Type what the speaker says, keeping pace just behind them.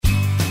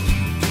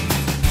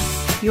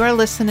You are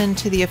listening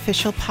to the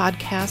official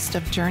podcast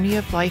of Journey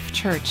of Life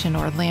Church in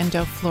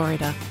Orlando,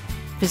 Florida.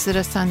 Visit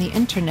us on the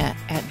internet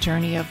at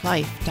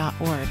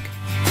journeyoflife.org.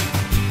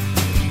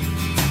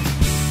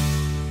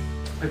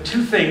 There are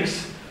two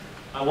things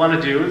I want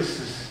to do.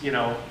 This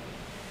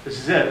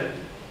is it.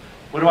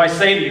 What do I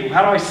say to you?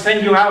 How do I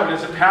send you out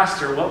as a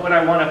pastor? What would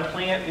I want to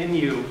plant in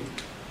you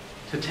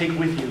to take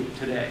with you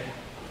today?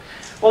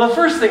 Well, the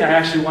first thing I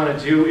actually want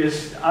to do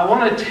is I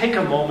want to take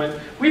a moment.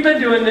 We've been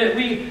doing it.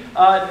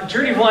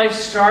 Journey of Life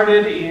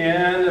started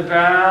in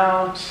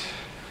about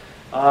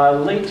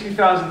late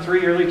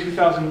 2003, early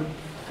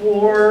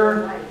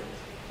 2004.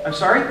 I'm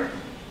sorry?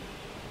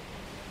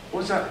 What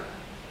was that?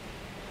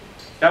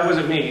 That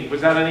wasn't me.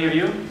 Was that any of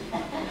you?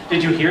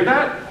 Did you hear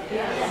that?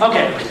 Yes.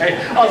 Okay.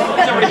 Oh,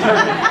 somebody heard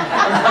me.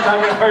 I'm not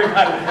going to worry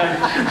about it.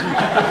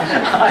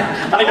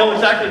 I know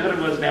exactly what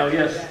it was now,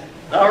 yes.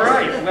 All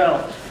right,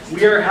 well,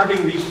 we are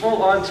having the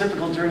full-on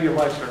typical Journey of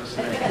Life service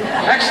today.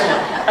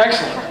 Excellent.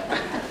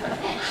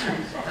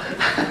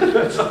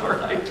 That's all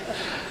right.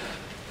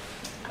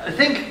 I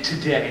think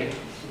today,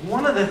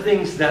 one of the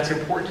things that's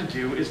important to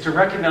do is to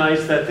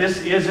recognize that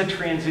this is a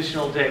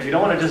transitional day. We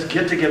don't want to just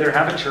get together,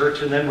 have a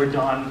church, and then we're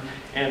done,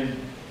 and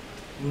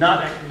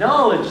not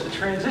acknowledge the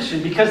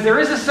transition, because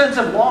there is a sense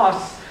of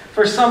loss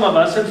for some of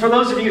us. And for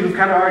those of you who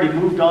kind of already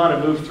moved on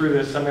and moved through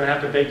this, I'm going to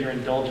have to beg your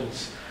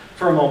indulgence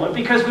for a moment,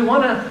 because we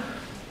want to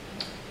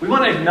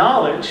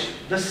acknowledge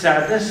the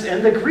sadness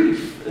and the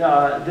grief,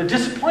 the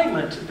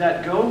disappointment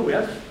that go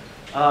with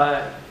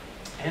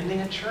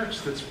ending a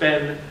church that's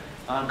been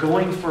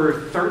going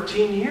for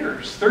 13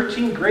 years.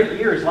 13 great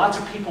years. Lots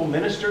of people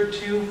ministered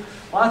to.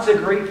 Lots of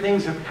great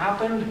things have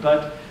happened,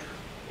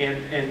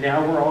 and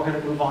now we're all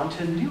going to move on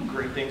to new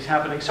great things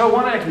happening. So I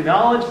want to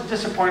acknowledge the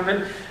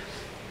disappointment.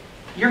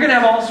 You're going to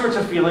have all sorts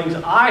of feelings.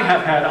 I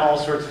have had all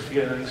sorts of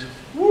feelings.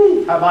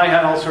 Woo! Have I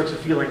had all sorts of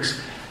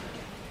feelings.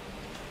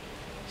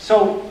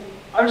 So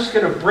I'm just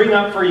going to bring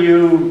up for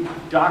you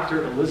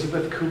Dr.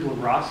 Elizabeth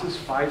Kubler-Ross's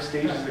 5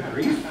 stages of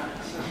grief.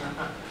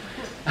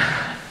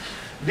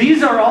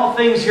 These are all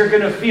things you're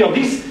going to feel.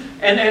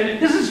 And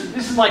this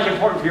is like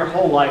important for your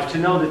whole life to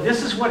know that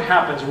this is what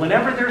happens.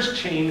 Whenever there's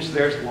change,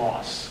 there's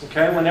loss.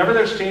 Okay? Whenever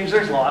there's change,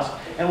 there's loss.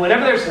 And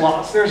whenever there's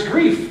loss, there's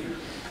grief.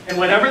 And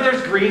whenever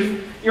there's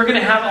grief, you're going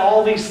to have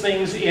all these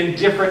things in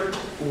different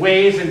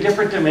ways and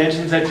different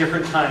dimensions at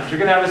different times. You're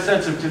going to have a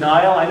sense of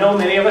denial. I know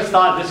many of us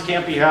thought this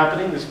can't be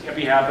happening. This can't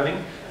be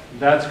happening.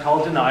 That's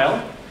called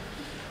denial.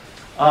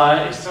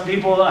 Some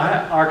people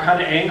are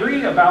kind of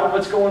angry about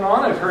what's going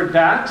on. I've heard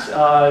that.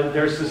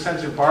 There's a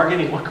sense of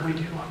bargaining. What can we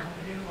do?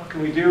 What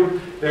can we do?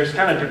 There's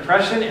kind of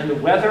depression, and the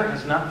weather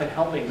has not been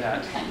helping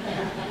that.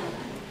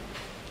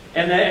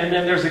 And then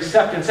there's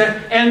acceptance.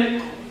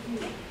 And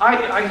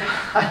I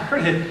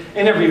heard an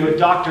interview with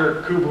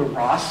Dr.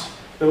 Kubler-Ross,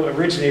 the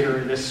originator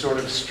of this sort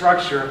of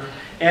structure,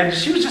 and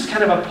she was just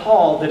kind of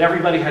appalled that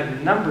everybody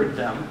had numbered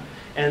them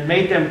and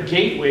made them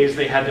gateways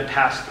they had to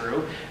pass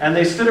through. And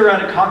they stood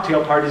around at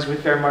cocktail parties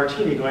with their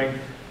martini going,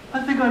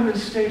 I think I'm in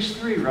stage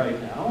 3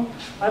 right now.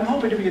 I'm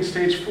hoping to be in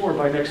stage 4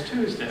 by next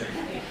Tuesday.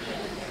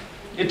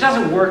 It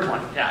doesn't work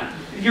like that.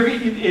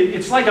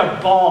 It's like a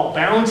ball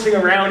bouncing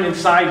around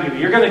inside you.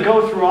 You're going to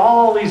go through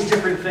all these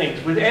different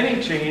things with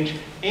any change,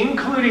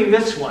 including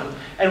this one.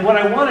 And what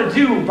I want to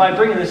do by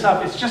bringing this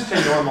up is just to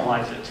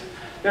normalize it.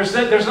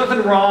 There's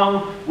nothing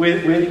wrong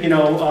with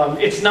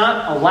it's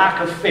not a lack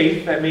of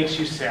faith that makes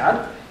you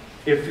sad.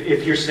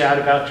 If you're sad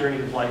about Journey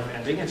of Life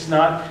ending, it's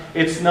not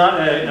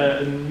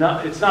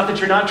that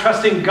you're not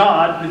trusting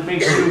God that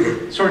makes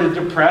you sort of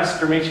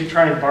depressed or makes you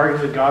try and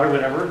bargain with God or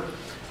whatever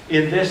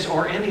in this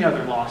or any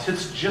other loss.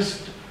 It's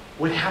just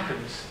what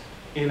happens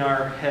in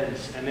our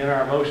heads and in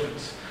our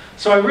emotions.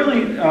 So I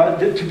really,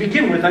 to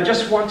begin with, I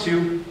just want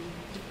to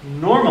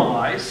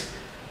normalize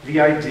the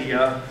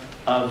idea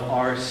of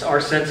our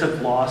sense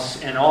of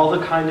loss and all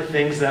the kind of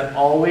things that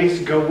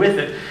always go with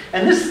it.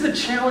 And this is the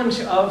challenge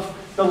of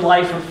the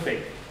life of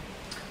faith.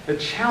 The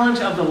challenge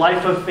of the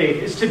life of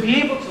faith is to be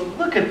able to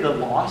look at the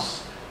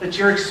loss that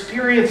you're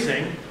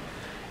experiencing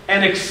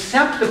and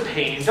accept the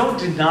pain. Don't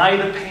deny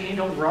the pain.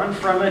 Don't run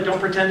from it. Don't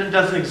pretend it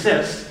doesn't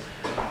exist.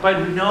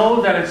 But know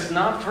that it's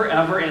not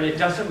forever, and it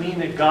doesn't mean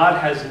that God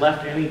has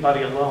left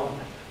anybody alone.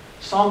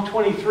 Psalm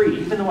 23,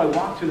 even though I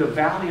walk through the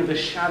valley of the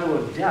shadow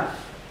of death,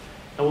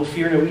 I will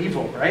fear no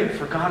evil, right?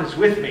 For God is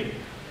with me.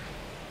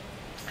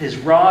 His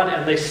rod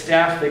and thy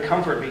staff, they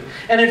comfort me.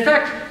 And in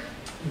fact,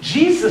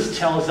 Jesus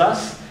tells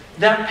us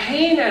that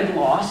pain and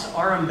loss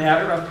are a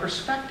matter of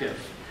perspective.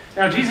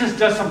 Now, Jesus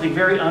does something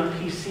very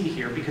un-PC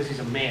here because he's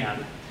a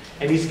man,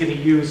 and he's going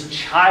to use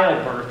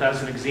childbirth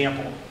as an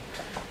example.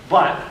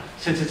 But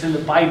since it's in the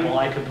Bible,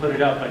 I can put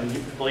it up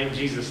and blame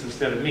Jesus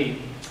instead of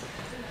me.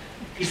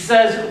 He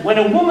says, when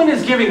a woman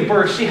is giving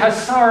birth, she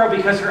has sorrow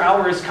because her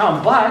hour has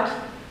come. But,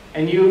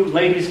 and you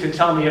ladies can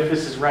tell me if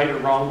this is right or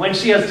wrong, when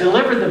she has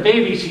delivered the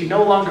baby, she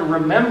no longer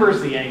remembers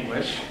the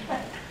anguish.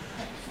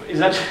 Is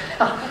that?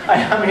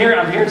 I'm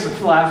hearing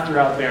some laughter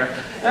out there.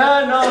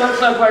 No, that's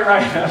not quite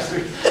right,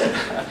 Pastor.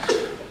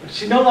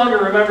 She no longer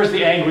remembers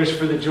the anguish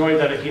for the joy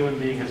that a human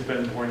being has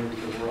been born into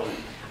the world.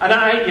 And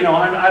I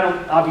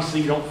don't, obviously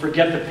you don't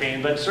forget the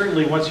pain, but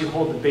certainly once you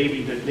hold the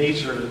baby, the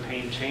nature of the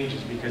pain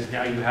changes because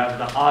now you have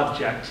the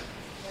object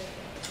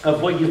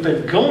of what you've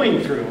been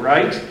going through,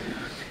 right?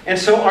 And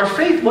so our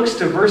faith looks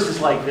to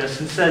verses like this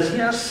and says,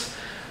 yes,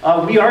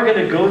 we are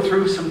going to go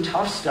through some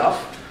tough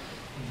stuff,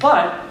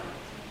 but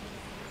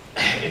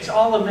it's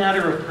all a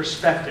matter of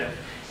perspective.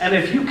 And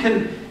if you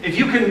can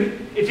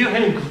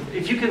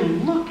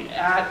look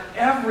at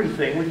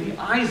everything with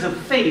the eyes of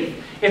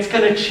faith, it's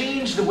going to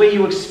change the way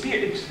you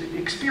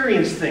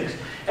experience things.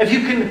 If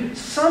you can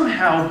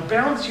somehow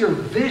bounce your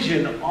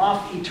vision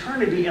off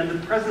eternity and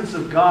the presence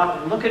of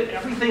God and look at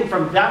everything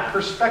from that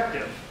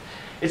perspective,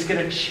 it's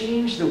going to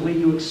change the way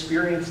you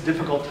experience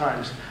difficult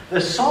times.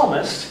 The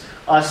psalmist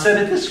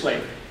said it this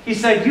way. He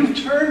said, "You've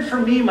turned for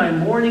me my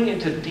mourning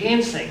into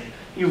dancing.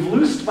 You've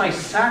loosed my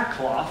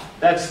sackcloth,"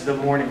 that's the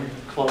mourning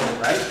clothing,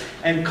 right?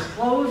 "And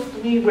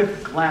clothed me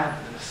with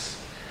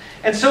gladness."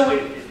 And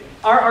so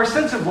our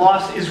sense of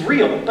loss is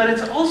real, but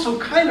it's also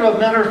kind of a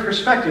matter of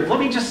perspective. Let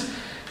me just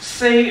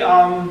say,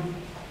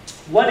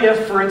 what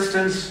if, for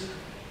instance,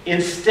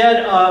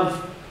 instead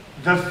of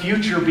the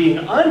future being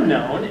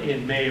unknown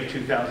in May of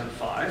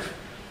 2005,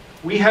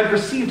 we had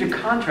received a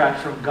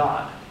contract from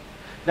God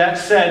that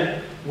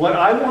said, what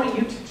I want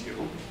you to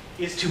do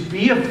is to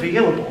be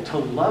available to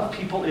love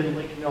people in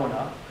Lake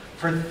Nona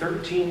for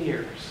 13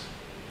 years.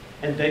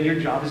 And then your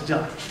job is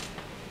done.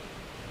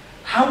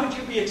 How would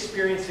you be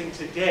experiencing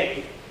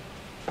today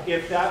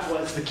if that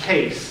was the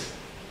case,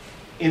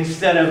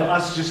 instead of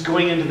us just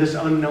going into this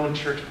unknown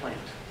church plant?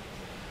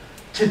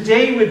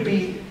 Today would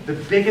be the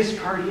biggest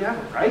party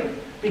ever, right?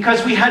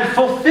 Because we had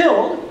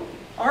fulfilled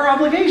our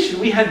obligation.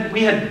 We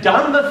had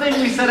done the thing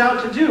we set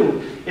out to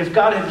do if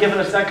God had given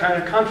us that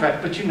kind of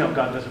contract. But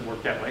God doesn't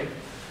work that way.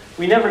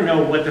 We never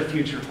know what the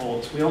future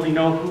holds. We only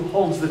know who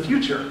holds the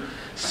future.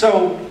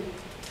 So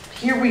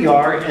here we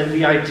are, and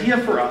the idea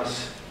for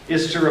us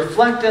is to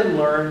reflect and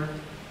learn,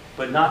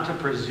 but not to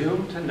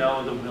presume to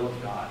know the will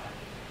of God.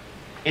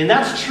 And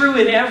that's true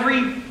in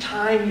every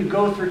time you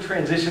go through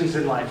transitions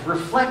in life.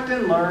 Reflect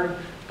and learn,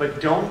 but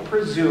don't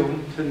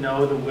presume to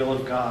know the will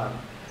of God.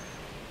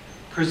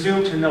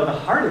 Presume to know the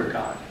heart of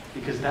God,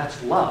 because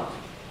that's love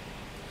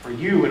for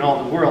you and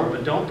all the world,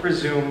 but don't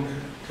presume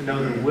to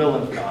know the will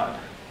of God.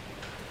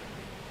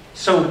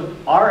 So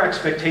our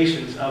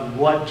expectations of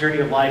what Journey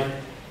of Life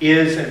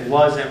is and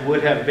was and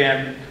would have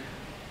been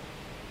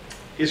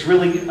is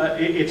really,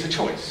 it's a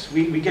choice.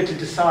 We get to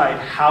decide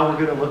how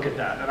we're going to look at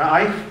that. And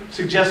I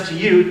suggest to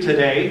you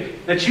today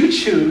that you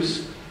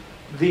choose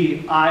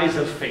the eyes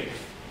of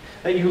faith.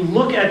 That you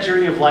look at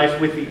Journey of Life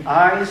with the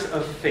eyes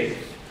of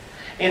faith.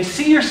 And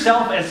see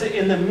yourself as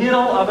in the middle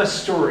of a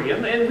story.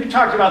 And we've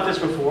talked about this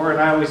before, and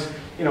I always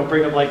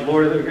bring up like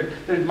Lord of the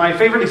Rings. My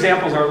favorite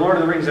examples are Lord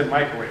of the Rings and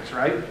microwaves,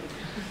 right?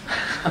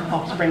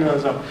 I'll just bring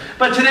those up.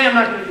 But today I'm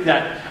not going to do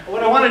that.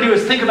 What I want to do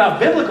is think about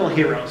biblical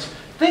heroes.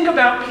 Think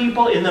about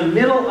people in the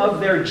middle of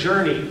their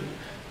journey.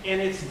 And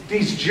it's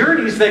these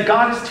journeys that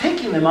God is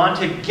taking them on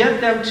to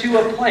get them to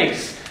a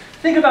place.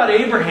 Think about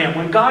Abraham.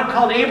 When God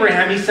called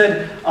Abraham, he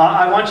said,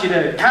 I want you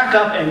to pack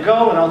up and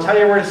go, and I'll tell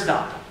you where to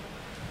stop.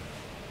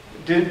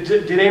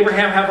 Did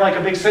Abraham have like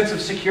a big sense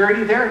of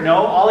security there?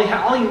 No. All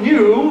he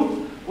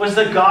knew was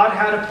that God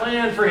had a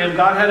plan for him.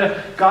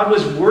 God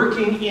was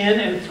working in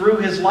and through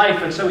his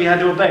life, and so he had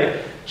to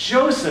obey.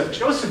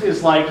 Joseph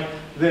is like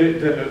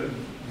the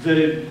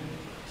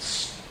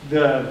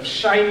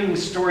shining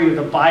story of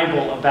the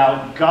Bible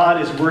about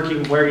God is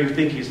working where you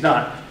think he's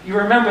not. You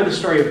remember the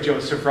story of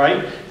Joseph,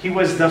 right? He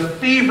was the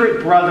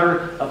favorite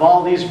brother of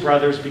all these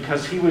brothers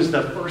because he was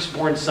the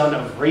firstborn son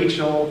of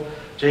Rachel,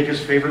 Jacob's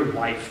favorite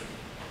wife.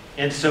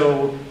 And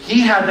so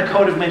he had the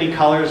coat of many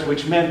colors,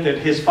 which meant that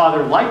his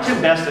father liked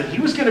him best and he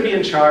was going to be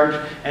in charge,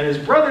 and his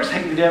brothers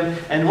hated him.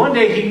 And one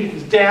day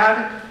his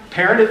dad,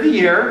 parent of the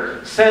year,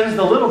 sends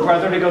the little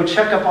brother to go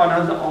check up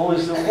on all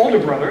his older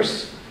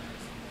brothers.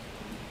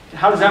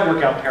 How does that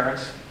work out,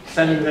 parents?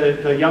 Sending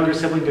the younger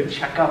sibling to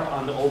check up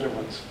on the older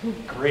ones.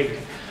 Great.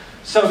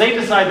 So they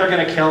decide they're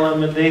going to kill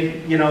him, and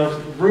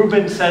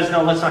Reuben says,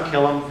 no, let's not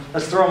kill him.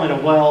 Let's throw him in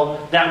a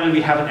well. That way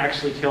we haven't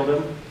actually killed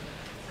him.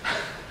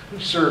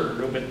 Sure,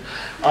 Reuben.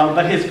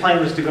 But his plan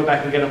was to go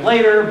back and get him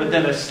later, but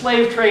then a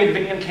slave trade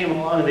van came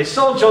along, and they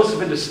sold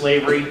Joseph into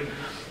slavery.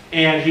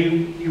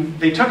 And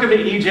they took him to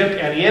Egypt,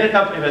 and he ended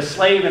up in a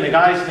slave in a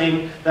guy's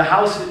name.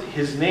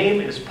 His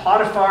name is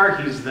Potiphar.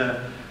 He's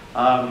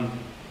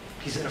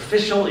an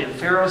official in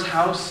Pharaoh's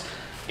house.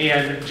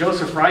 And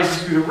Joseph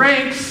rises through the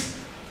ranks.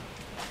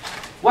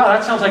 Wow,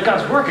 that sounds like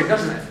God's working,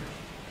 doesn't it?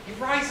 He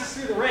rises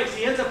through the ranks.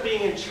 He ends up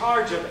being in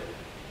charge of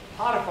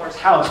Potiphar's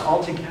house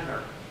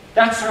altogether.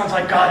 That sounds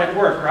like God at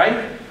work,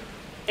 right?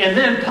 And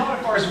then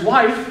Potiphar's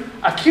wife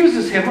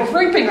accuses him of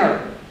raping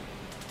her.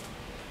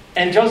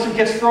 And Joseph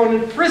gets thrown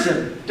in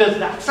prison. Does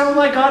that sound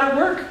like God at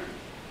work?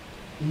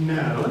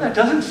 No, that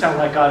doesn't sound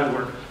like God at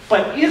work.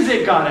 But is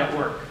it God at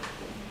work?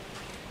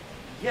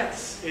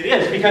 Yes, it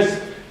is.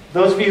 Because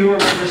those of you who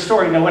remember the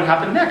story know what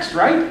happened next,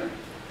 right?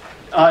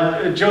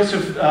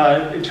 Joseph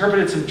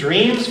interpreted some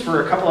dreams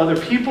for a couple other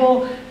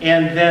people,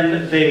 and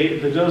then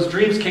those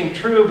dreams came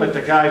true, but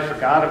the guy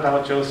forgot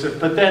about Joseph.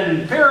 But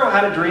then Pharaoh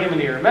had a dream,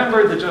 and he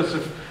remembered that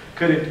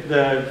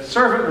the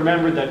servant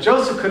remembered that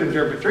Joseph could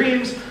interpret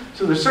dreams.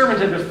 So the servant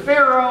said to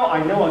Pharaoh,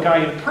 I know a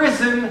guy in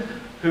prison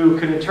who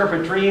could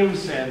interpret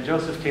dreams, and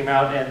Joseph came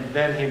out, and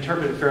then he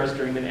interpreted Pharaoh's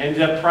dream and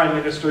ended up prime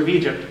minister of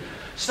Egypt.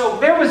 So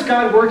where was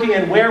God working,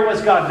 and where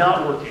was God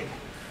not working?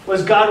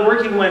 Was God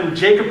working when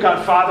Jacob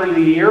got Father of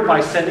the Year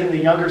by sending the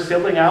younger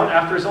sibling out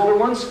after his older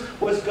ones?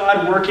 Was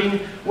God working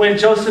when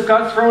Joseph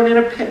got thrown in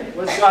a pit?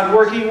 Was God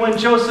working when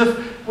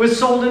Joseph was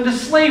sold into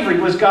slavery?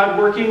 Was God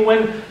working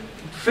when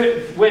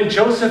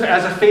Joseph,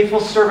 as a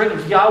faithful servant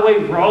of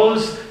Yahweh,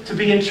 rose to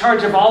be in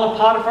charge of all of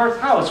Potiphar's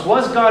house?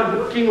 Was God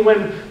working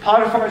when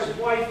Potiphar's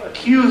wife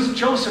accused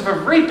Joseph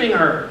of raping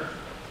her?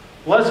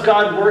 Was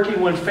God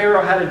working when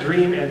Pharaoh had a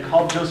dream and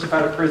called Joseph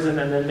out of prison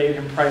and then made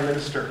him prime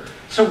minister?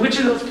 So which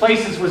of those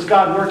places was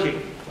God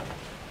working?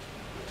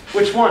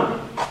 Which one?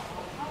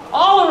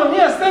 All of them,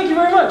 yes, thank you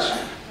very much.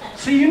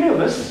 See, you knew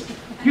this.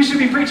 You should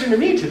be preaching to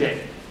me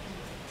today.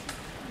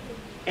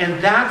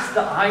 And that's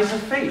the eyes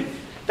of faith.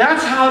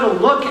 That's how to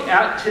look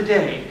at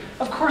today.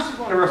 Of course we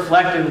want to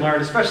reflect and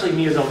learn, especially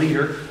me as a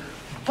leader.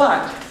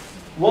 But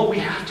what we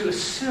have to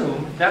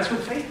assume, that's what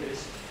faith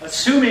is.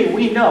 Assuming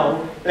we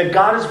know that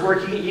God is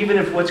working even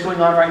if what's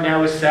going on right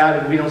now is sad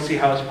and we don't see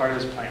how it's part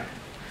of his plan.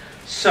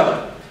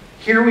 So,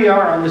 here we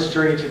are on this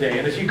journey today.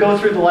 And if you go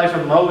through the life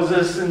of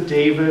Moses and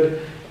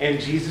David and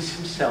Jesus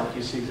himself,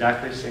 you see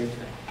exactly the same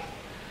thing.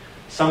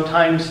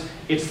 Sometimes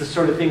it's the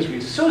sort of things we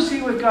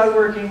associate with God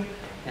working,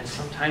 and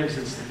sometimes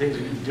it's the things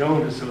we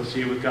don't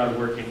associate with God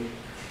working,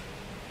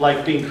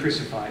 like being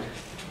crucified.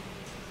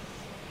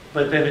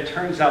 But then it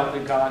turns out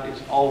that God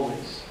is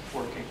always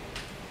working.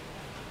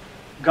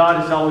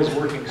 God is always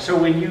working. So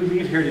when you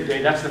leave here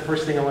today, that's the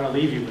first thing I want to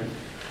leave you with.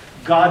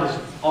 God is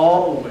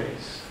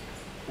always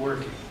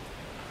working.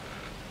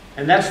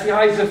 And that's the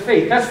eyes of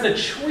faith. That's the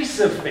choice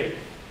of faith.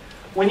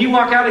 When you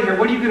walk out of here,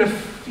 what are you going to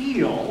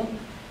feel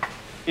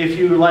if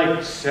you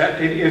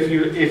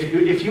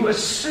if you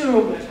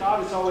assume that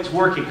God is always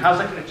working? How's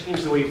that going to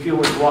change the way you feel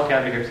when you walk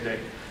out of here today?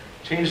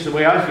 Change the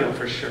way I feel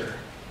for sure.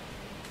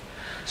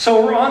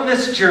 So we're on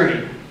this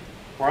journey.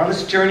 We're on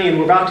this journey, and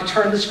we're about to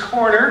turn this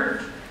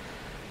corner.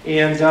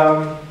 And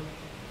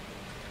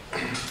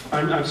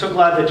I'm so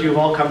glad that you've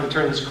all come to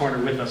turn this corner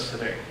with us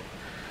today.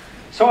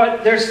 So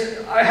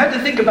I had to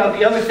think about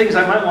the other things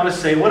I might want to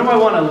say. What do I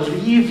want to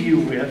leave you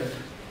with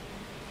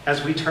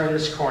as we turn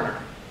this corner?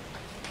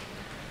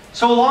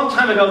 So a long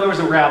time ago, there was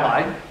a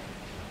rabbi,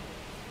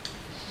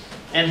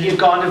 and he had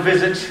gone to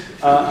visit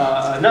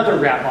another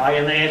rabbi,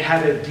 and they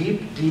had a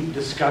deep, deep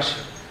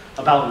discussion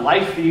about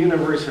life, the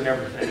universe, and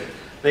everything.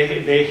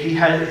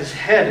 His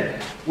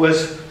head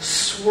was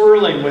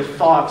swirling with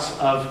thoughts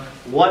of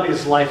what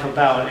is life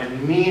about,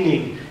 and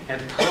meaning,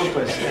 and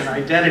purpose, and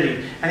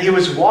identity. And he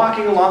was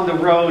walking along the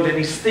road, and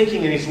he's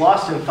thinking, and he's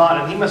lost in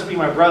thought, and he must be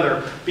my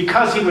brother,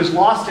 because he was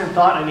lost in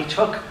thought, and he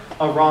took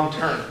a wrong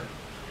turn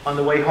on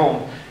the way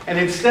home. And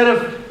instead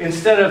of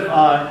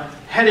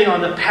heading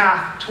on the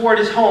path toward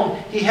his home,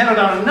 he headed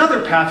on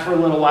another path for a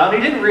little while,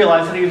 and he didn't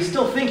realize that he was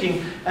still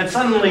thinking, and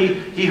suddenly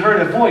he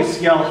heard a voice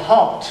yell,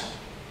 "Halt!"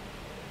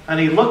 And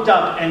he looked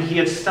up, and he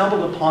had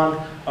stumbled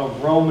upon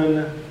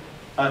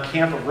a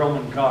camp of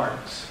Roman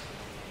guards.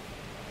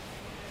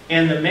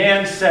 And the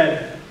man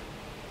said,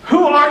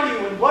 "Who are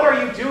you, and what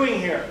are you doing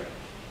here?"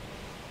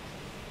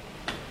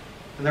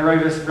 And the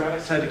rabbi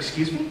said,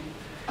 "Excuse me?"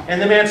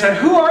 And the man said,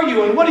 "Who are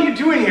you, and what are you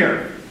doing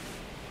here?"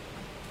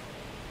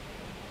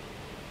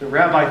 The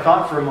rabbi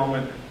thought for a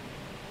moment,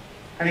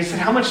 and he said,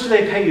 "How much do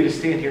they pay you to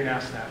stand here and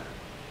ask that?"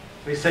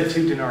 And he said,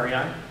 2 denarii.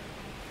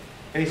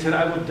 And he said,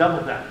 "I will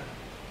double that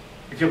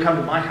if you'll come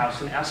to my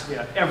house and ask me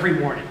that every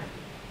morning."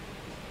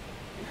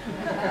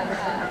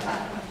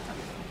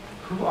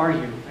 Who are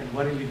you, and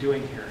what are you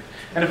doing here?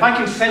 And if I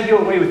can send you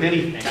away with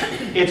anything,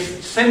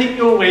 it's sending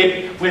you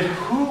away with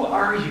who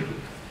are you,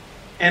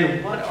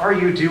 and what are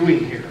you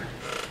doing here?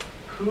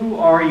 Who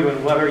are you,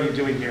 and what are you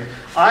doing here?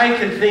 I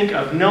can think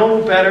of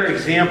no better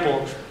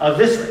example of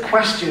this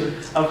question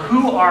of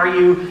who are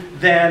you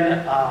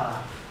than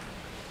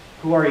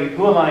who are you?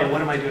 Who am I, and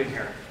what am I doing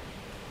here?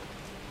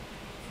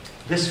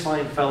 This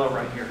fine fellow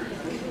right here.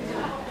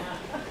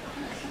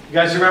 You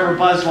guys remember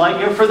Buzz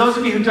Lightyear? For those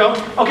of you who don't,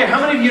 okay, how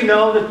many of you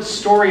know the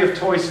story of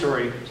Toy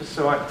Story? Just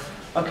so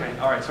okay,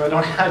 all right. So I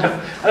don't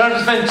have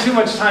to spend too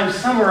much time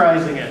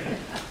summarizing it.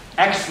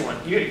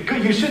 Excellent.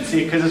 You should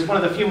see it because it's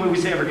one of the few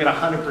movies that ever get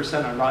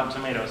 100% on Rotten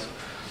Tomatoes.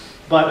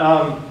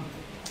 But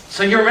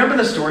so you remember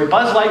the story.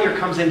 Buzz Lightyear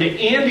comes into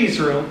Andy's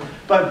room,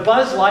 but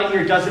Buzz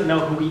Lightyear doesn't know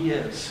who he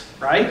is,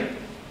 right?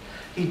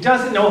 He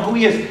doesn't know who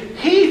he is.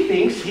 He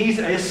thinks he's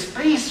a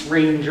space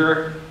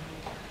ranger,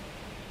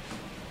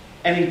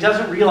 and he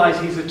doesn't realize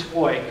he's a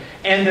toy.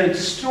 And the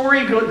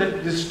story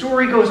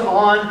goes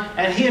on,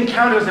 and he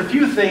encounters a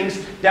few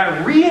things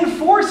that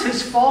reinforce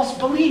his false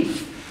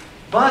belief.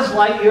 Buzz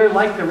Lightyear,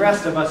 like the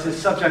rest of us, is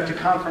subject to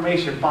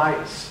confirmation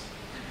bias.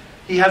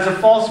 He has a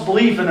false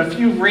belief, and a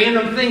few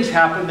random things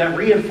happen that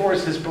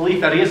reinforce his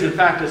belief that he is in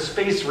fact a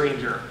space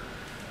ranger.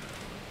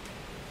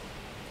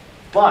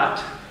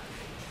 But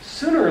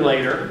sooner or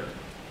later,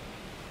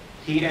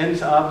 he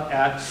ends up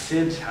at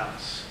Sid's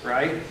house,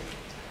 right?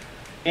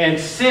 And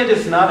Sid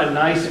is not a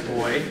nice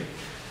boy.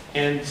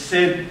 And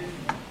Sid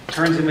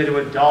turns him into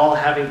a doll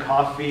having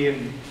coffee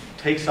and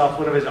takes off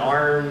one of his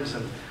arms.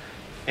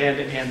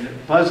 And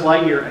Buzz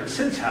Lightyear at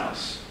Sid's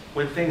house,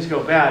 when things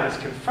go bad, is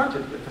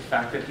confronted with the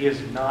fact that he is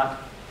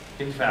not,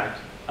 in fact,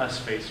 a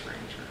space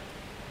ranger.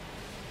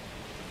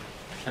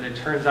 And it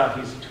turns out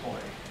he's a toy.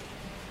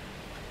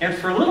 And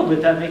for a little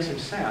bit, that makes him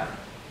sad.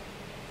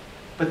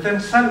 But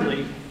then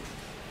suddenly,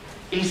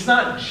 he's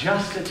not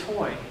just a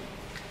toy.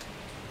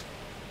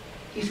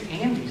 He's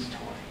Andy's toy.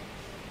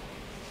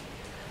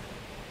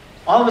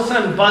 All of a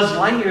sudden, Buzz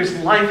Lightyear's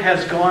life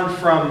has gone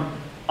from,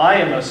 I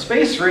am a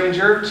space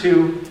ranger,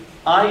 to,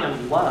 I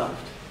am loved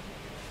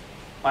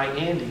by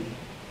Andy.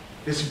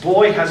 This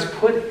boy has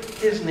put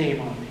his name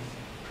on me.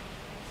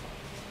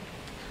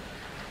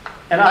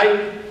 And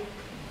I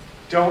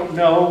don't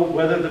know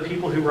whether the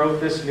people who wrote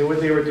this knew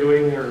what they were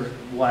doing or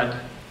what.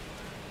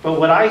 But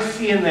what I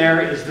see in there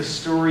is the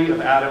story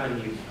of Adam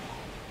and Eve.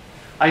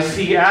 I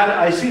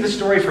see the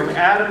story from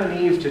Adam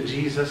and Eve to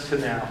Jesus to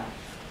now.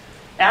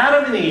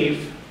 Adam and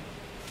Eve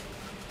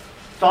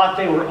thought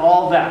they were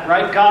all that,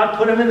 right? God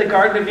put them in the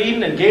Garden of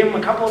Eden and gave them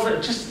a couple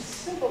of just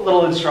simple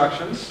little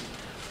instructions.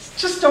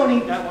 Just don't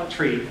eat that one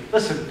tree.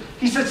 Listen,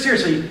 he said,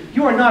 seriously,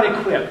 you are not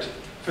equipped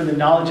for the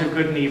knowledge of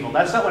good and evil.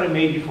 That's not what I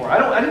made you for.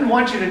 I didn't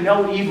want you to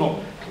know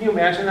evil. Can you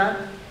imagine that?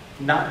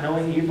 Not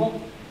knowing evil?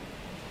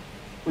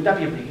 Would that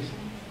be amazing?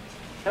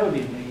 That would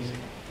be amazing.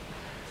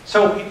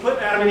 So he put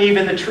Adam and Eve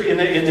in the tree in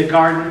the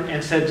garden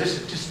and said,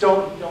 just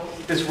don't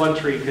eat this one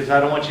tree because I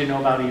don't want you to know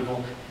about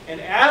evil.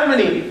 And Adam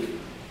and Eve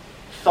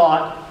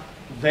thought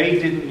they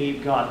didn't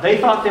need God. They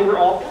thought they were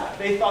all God.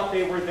 They thought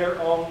they were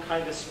their own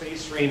kind of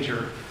space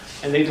ranger.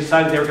 And they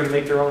decided they were going to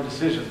make their own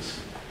decisions.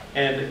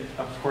 And,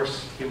 of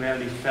course,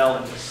 humanity fell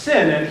into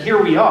sin. And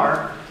here we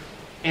are.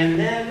 And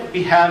then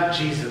we have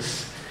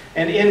Jesus.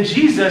 And in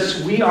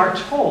Jesus, we are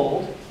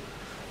told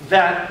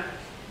that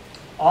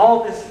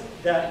all this,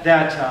 that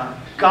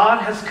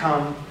God has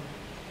come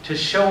to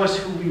show us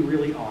who we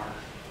really are.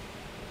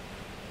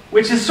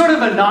 Which is sort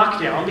of a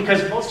knockdown,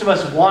 because most of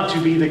us want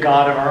to be the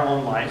God of our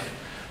own life.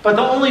 But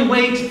the only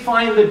way to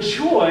find the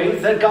joy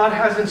that God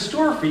has in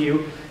store for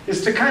you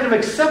is to kind of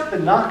accept the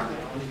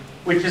knockdown,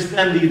 which is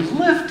then the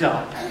lift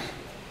up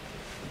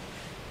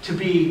to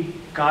be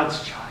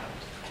God's child.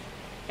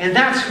 And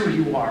that's who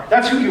you are.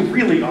 That's who you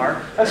really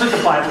are. That's what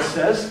the Bible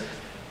says.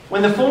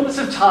 When the fullness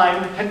of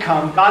time had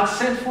come, God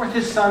sent forth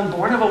his Son,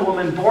 born of a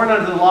woman, born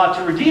under the law,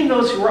 to redeem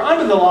those who were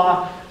under the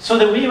law, so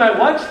that we might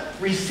what?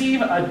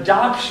 Receive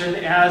adoption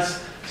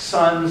as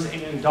sons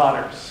and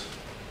daughters.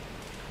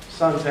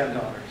 Sons and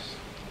daughters.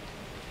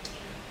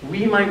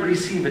 We might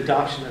receive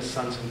adoption as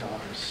sons and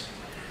daughters.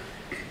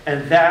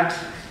 And that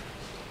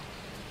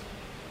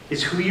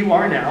is who you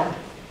are now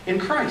in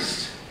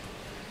Christ.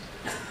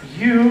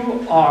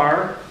 You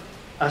are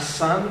a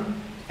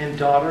son and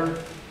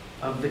daughter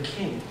of the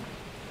King.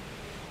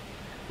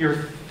 Your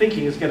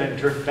thinking is going to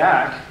drift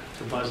back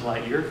to Buzz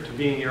Lightyear, to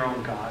being your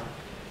own God.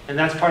 And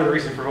that's part of the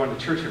reason for going to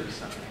church every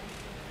Sunday,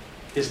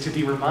 is to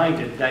be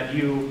reminded that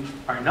you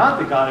are not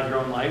the God of your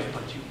own life,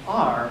 but you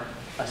are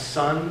a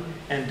son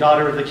and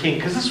daughter of the King.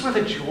 Because this is where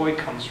the joy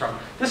comes from.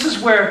 This is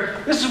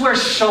where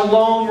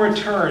shalom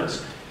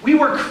returns. We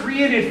were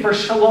created for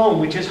shalom,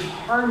 which is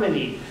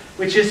harmony,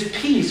 which is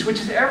peace, which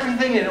is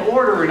everything in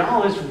order and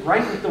all is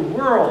right with the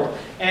world.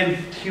 And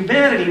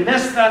humanity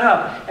messed that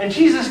up. And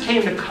Jesus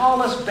came to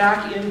call us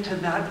back into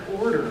that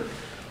order,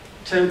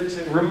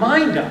 to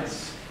remind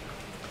us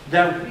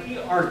that we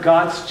are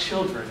God's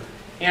children,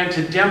 and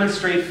to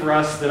demonstrate for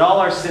us that all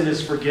our sin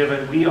is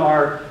forgiven. We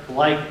are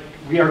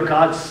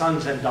God's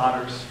sons and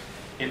daughters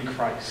in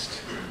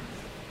Christ.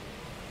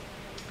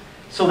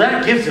 So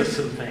that gives us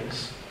some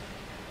things.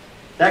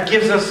 That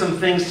gives us some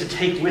things to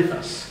take with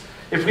us.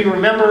 If we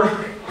remember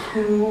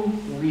who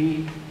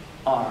we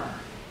are,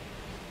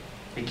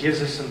 it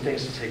gives us some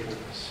things to take with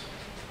us.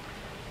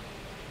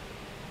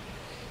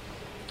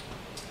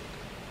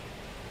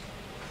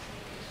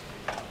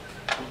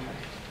 Okay.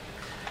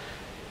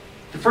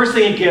 The first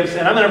thing it gives,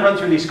 and I'm going to run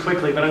through these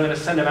quickly, but I'm going to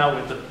send them out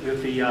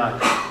with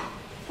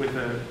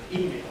the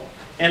email.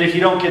 And if you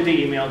don't get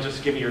the email,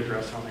 just give me your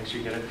address. I'll make sure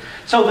you get it.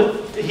 So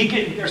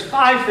there's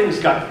 5 things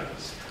God gives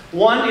us.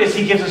 One is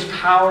he gives us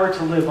power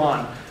to live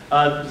on.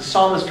 The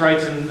psalmist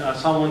writes in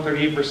Psalm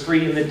 138, verse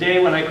 3, "In the day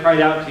when I cried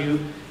out to you,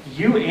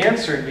 you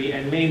answered me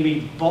and made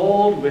me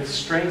bold with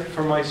strength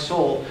for my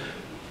soul."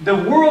 The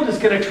world is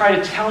going to try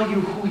to tell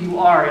you who you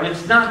are, and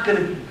it's not going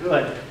to be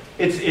good.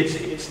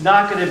 It's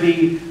not going to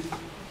be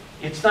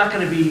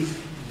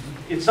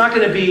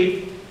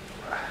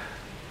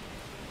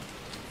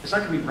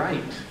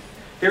right.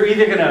 They're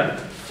either going to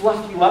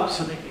fluff you up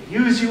so they can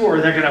use you, or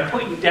they're going to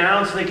put you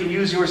down so they can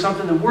use you or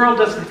something. The world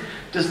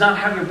does not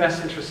have your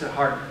best interests at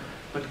heart,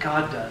 but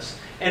God does.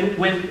 And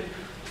when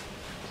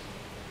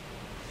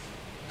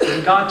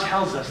And God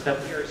tells us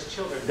that we are His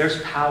children.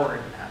 There's power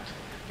in that.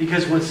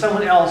 Because when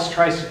someone else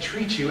tries to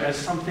treat you as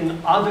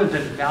something other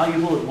than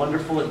valuable and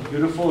wonderful and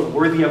beautiful and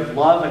worthy of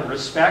love and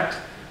respect,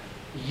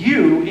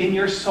 you, in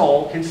your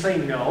soul, can say,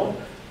 no,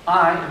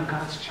 I am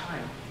God's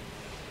child.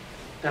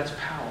 That's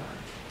power.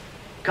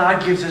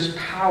 God gives us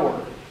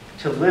power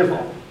to live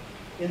on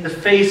in the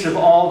face of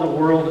all the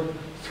world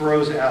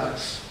throws at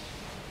us.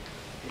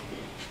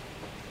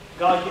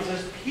 God gives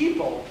us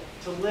people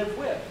to live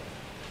with.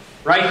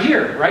 Right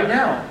here, right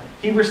now.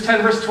 Hebrews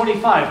 10, verse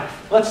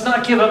 25. Let's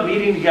not give up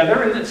meeting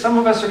together. And some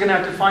of us are going to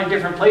have to find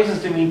different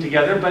places to meet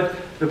together, but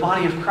the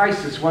body of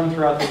Christ is one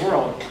throughout the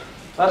world.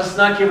 Let us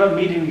not give up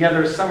meeting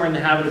together as some are in the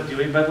habit of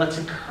doing, but let's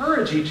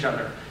encourage each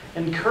other.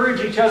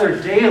 Encourage each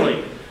other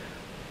daily.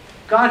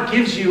 God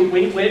gives you,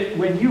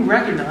 when you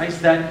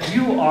recognize that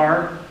you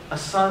are a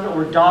son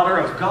or daughter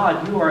of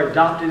God, you are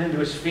adopted into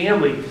His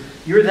family,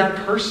 you're that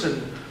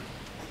person.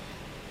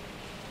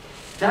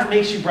 That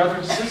makes you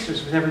brothers and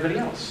sisters with everybody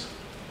else.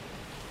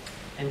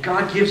 And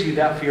God gives you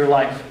that for your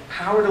life.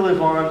 Power to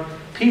live on,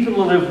 people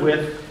to live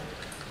with,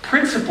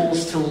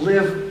 principles to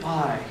live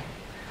by.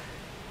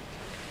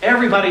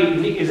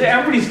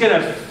 Everybody's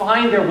going to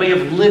find their way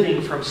of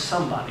living from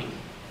somebody.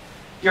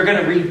 You're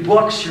going to read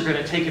books. You're going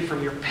to take it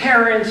from your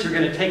parents. You're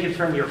going to take it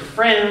from your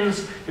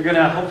friends. You're going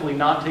to hopefully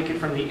not take it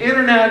from the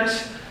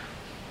internet.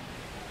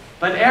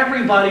 But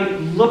everybody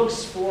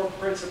looks for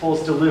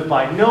principles to live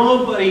by.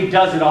 Nobody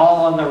does it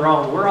all on their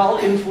own. We're all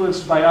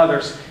influenced by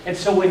others. And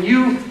so when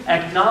you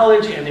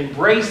acknowledge and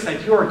embrace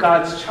that you are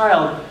God's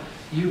child,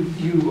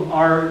 you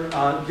are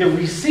the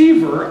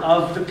receiver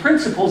of the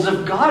principles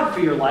of God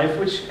for your life,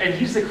 and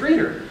He's the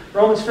creator.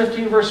 Romans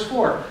 15, verse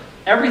 4.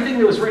 Everything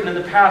that was written in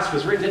the past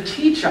was written to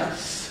teach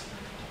us,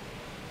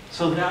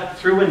 so that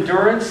through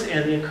endurance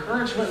and the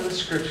encouragement of the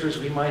Scriptures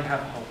we might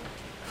have hope.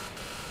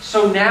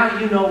 So now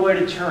you know where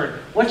to turn.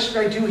 What should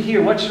I do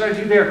here? What should I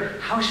do there?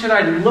 How should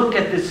I look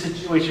at this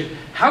situation?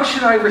 How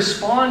should I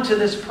respond to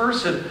this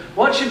person?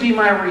 What should be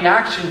my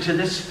reaction to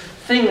this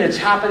thing that's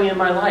happening in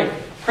my life?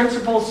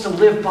 Principles to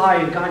live by,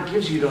 and God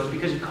gives you those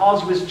because He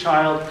calls you His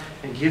child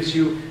and gives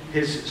you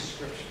His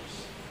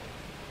Scriptures.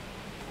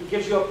 He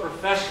gives you a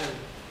profession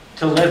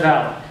to live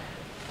out.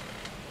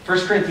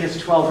 1 Corinthians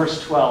 12,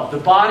 verse 12. The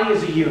body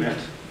is a unit,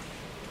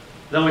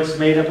 though it's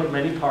made up of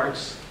many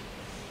parts.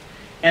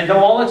 And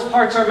though all its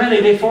parts are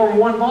many, they form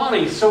one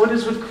body. So it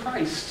is with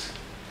Christ.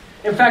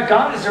 In fact,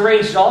 God has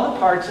arranged all the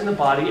parts in the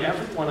body,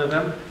 every one of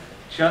them,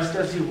 just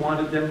as He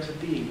wanted them to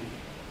be.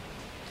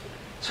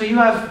 So you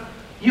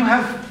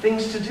have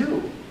things to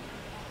do.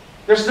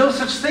 There's no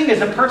such thing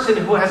as a person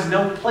who has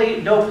no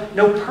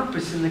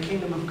purpose in the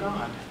kingdom of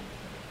God.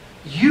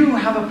 You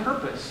have a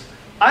purpose.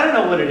 I don't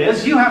know what it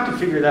is. You have to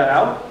figure that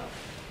out.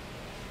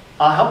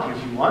 I'll help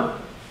you if you want.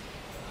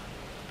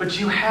 But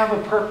you have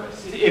a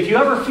purpose. If you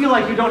ever feel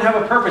like you don't have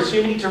a purpose,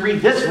 you need to read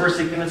this verse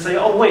again and say,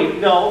 oh wait,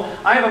 no,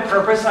 I have a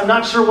purpose. I'm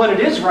not sure what it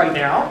is right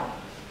now,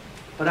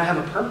 but I have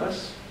a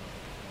purpose.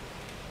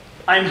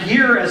 I'm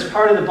here as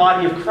part of the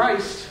body of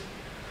Christ.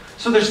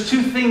 So there's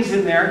two things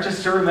in there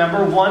just to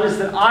remember. One is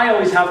that I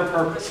always have a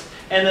purpose.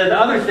 And then the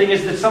other thing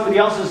is that somebody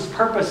else's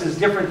purpose is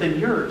different than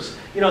yours.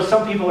 You know,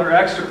 some people are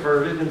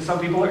extroverted and some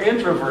people are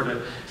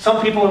introverted.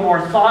 Some people are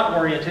more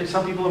thought-oriented.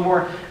 Some people are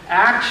more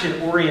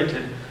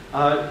action-oriented.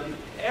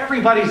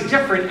 Everybody's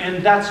different,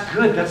 and that's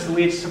good. That's the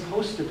way it's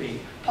supposed to be.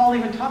 Paul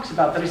even talks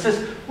about that. He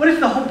says, what if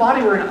the whole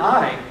body were an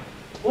eye?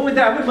 What would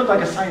that? It would look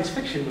like a science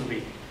fiction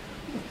movie.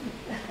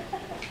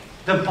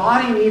 The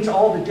body needs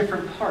all the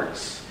different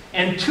parts.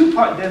 And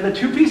then the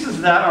two pieces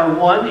of that are,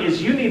 one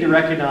is you need to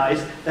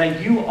recognize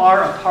that you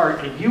are a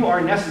part and you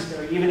are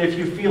necessary, even if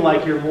you feel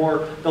like you're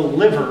more the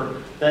liver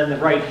than the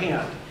right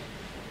hand.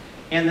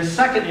 And the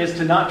second is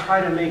to not try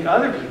to make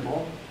other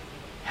people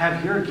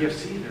have your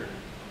gifts either.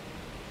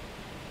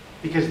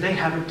 Because they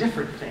have a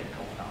different thing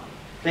going on.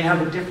 They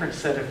have a different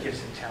set of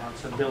gifts and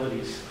talents and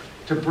abilities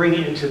to bring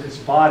into this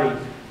body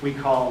we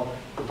call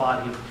the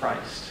body of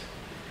Christ.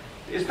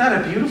 Isn't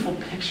that a beautiful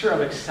picture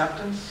of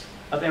acceptance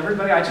of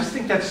everybody? I just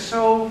think that's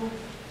so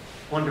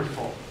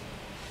wonderful.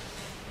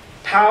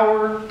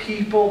 Power,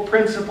 people,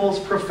 principles,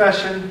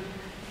 profession,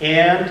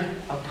 and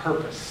a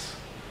purpose.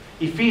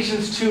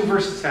 Ephesians 2,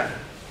 verse 10.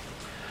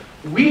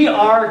 We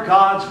are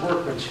God's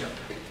workmanship,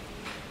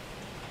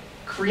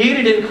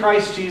 created in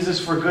Christ Jesus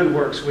for good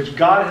works, which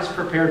God has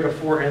prepared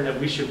beforehand that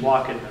we should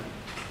walk in them.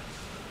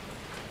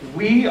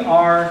 We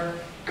are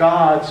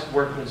God's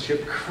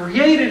workmanship,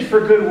 created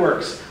for good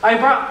works.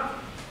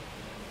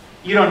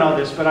 You don't know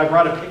this, but I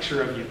brought a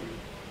picture of you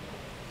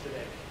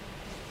today.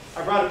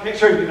 I brought a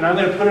picture of you, and I'm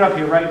going to put it up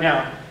here right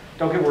now.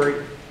 Don't get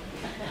worried.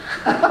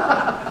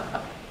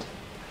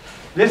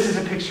 This is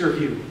a picture of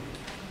you.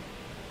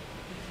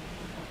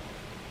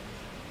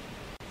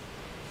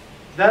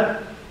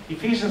 That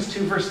Ephesians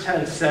 2 verse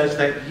 10 says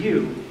that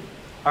you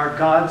are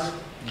God's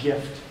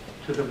gift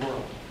to the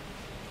world.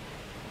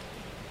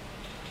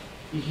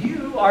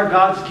 You are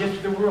God's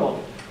gift to the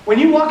world. When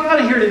you walk out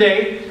of here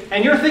today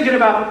and you're thinking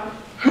about,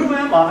 who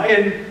am I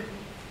and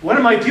what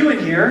am I doing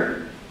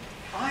here?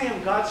 I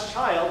am God's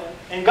child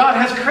And God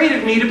has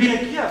created me to be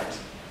a gift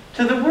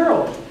to the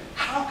world.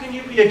 How can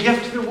you be a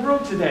gift to the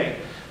world today?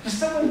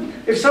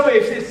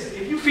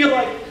 If you feel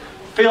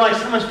like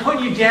someone's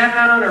putting you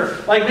down, or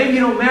like maybe you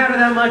don't matter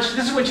that much,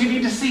 this is what you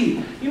need to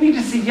see. You need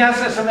to see, yes,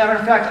 as a matter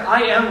of fact,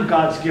 I am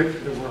God's gift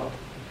to the world.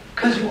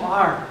 Because you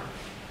are.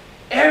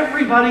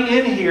 Everybody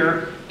in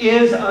here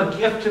is a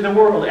gift to the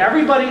world.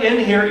 Everybody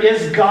in here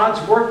is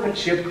God's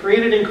workmanship,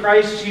 created in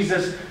Christ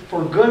Jesus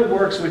for good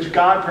works which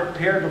God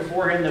prepared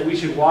beforehand that we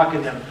should walk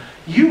in them.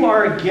 You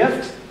are a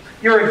gift.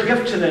 You're a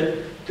gift to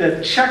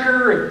the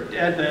checker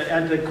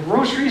at the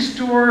grocery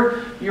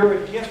store.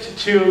 You're a gift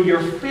to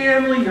your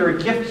family. You're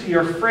a gift to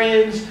your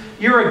friends.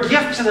 You're a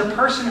gift to the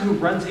person who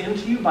runs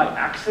into you by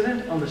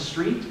accident on the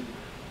street.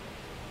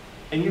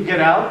 And you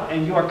get out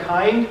and you are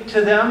kind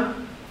to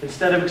them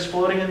instead of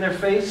exploding in their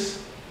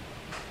face.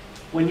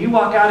 When you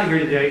walk out of here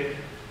today,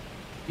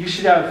 you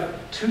should have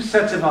two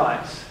sets of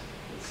eyes.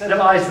 A set of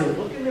eyes that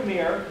look in the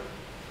mirror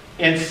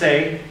and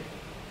say,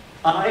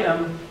 I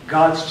am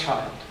God's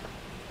child.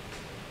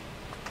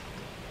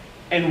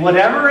 And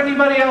whatever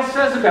anybody else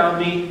says about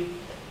me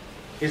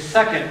is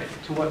second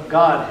to what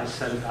God has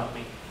said about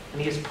me.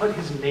 And He has put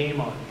His name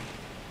on me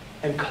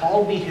and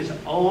called me His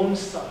own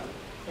son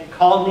and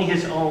called me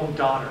His own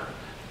daughter.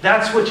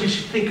 That's what you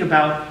should think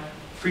about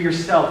for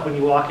yourself when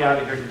you walk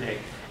out of here today.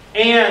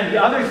 And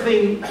the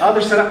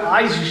other set of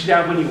eyes you should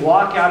have when you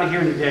walk out of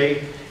here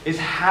today is,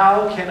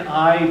 how can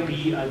I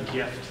be a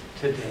gift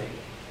today?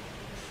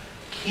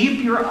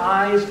 Keep your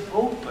eyes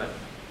open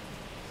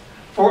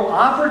for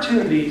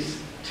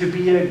opportunities to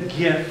be a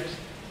gift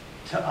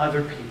to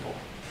other people.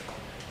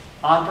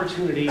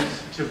 Opportunities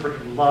to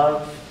bring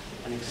love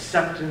and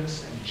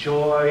acceptance and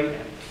joy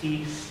and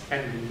peace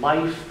and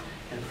life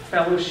and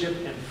fellowship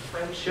and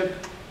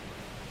friendship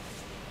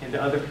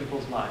into other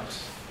people's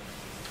lives.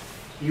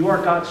 You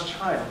are God's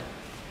child,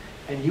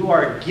 and you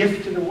are a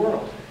gift to the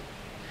world.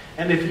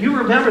 And if you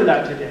remember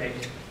that today,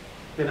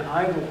 then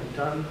I will have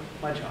done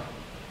my job.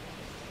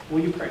 Will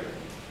you pray with me?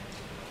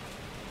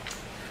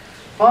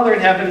 Father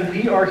in heaven,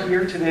 we are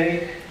here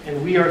today,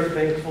 and we are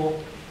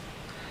thankful.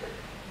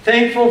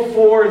 Thankful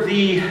for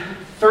the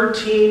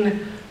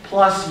 13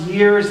 plus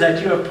years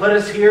that you have put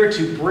us here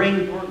to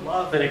bring your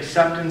love and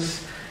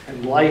acceptance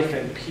and life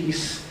and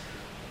peace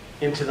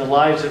into the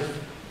lives of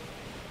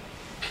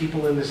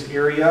people in this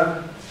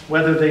area,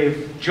 whether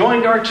they've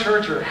joined our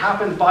church or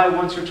happened by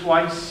once or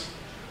twice.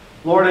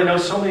 Lord, I know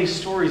so many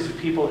stories of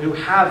people who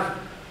have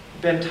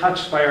been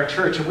touched by our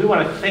church, and we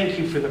want to thank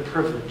you for the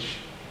privilege.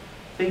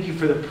 Thank you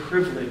for the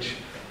privilege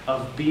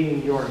of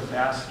being your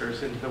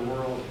ambassadors into the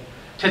world,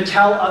 to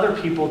tell other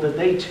people that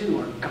they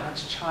too are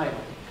God's child,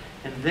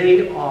 and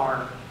they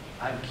are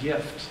a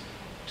gift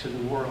to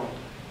the world.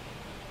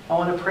 I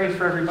want to pray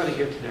for everybody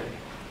here today,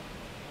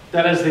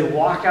 that as they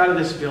walk out of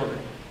this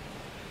building,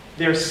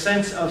 their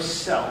sense of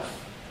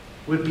self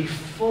would be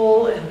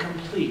full and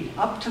complete,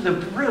 up to the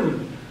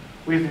brim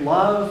with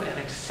love and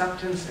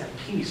acceptance and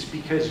peace,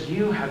 because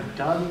you have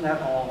done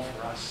that all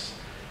for us.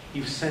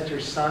 You've sent your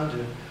Son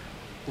to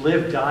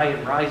live, die,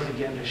 and rise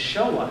again to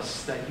show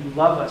us that you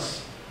love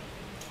us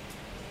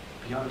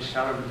beyond a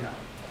shadow of a doubt,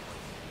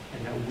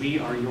 and that we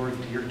are your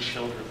dear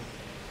children.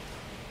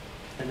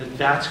 And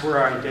that's where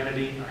our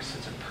identity, our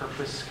sense of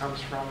purpose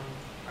comes from,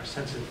 our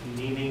sense of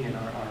meaning, and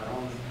our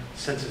own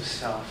sense of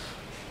self.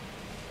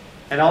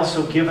 And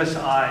also give us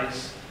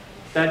eyes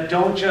that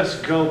don't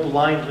just go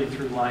blindly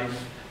through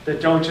life, that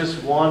don't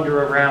just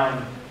wander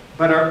around,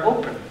 but are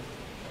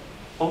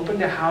open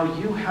to how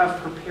you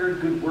have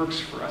prepared good works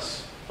for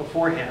us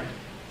beforehand,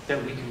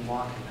 that we can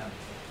walk in them.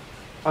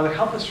 Father,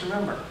 help us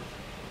remember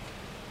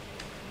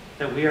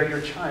that we are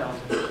your child,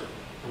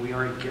 and we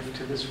are a gift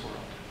to this world.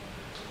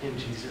 In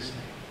Jesus'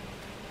 name.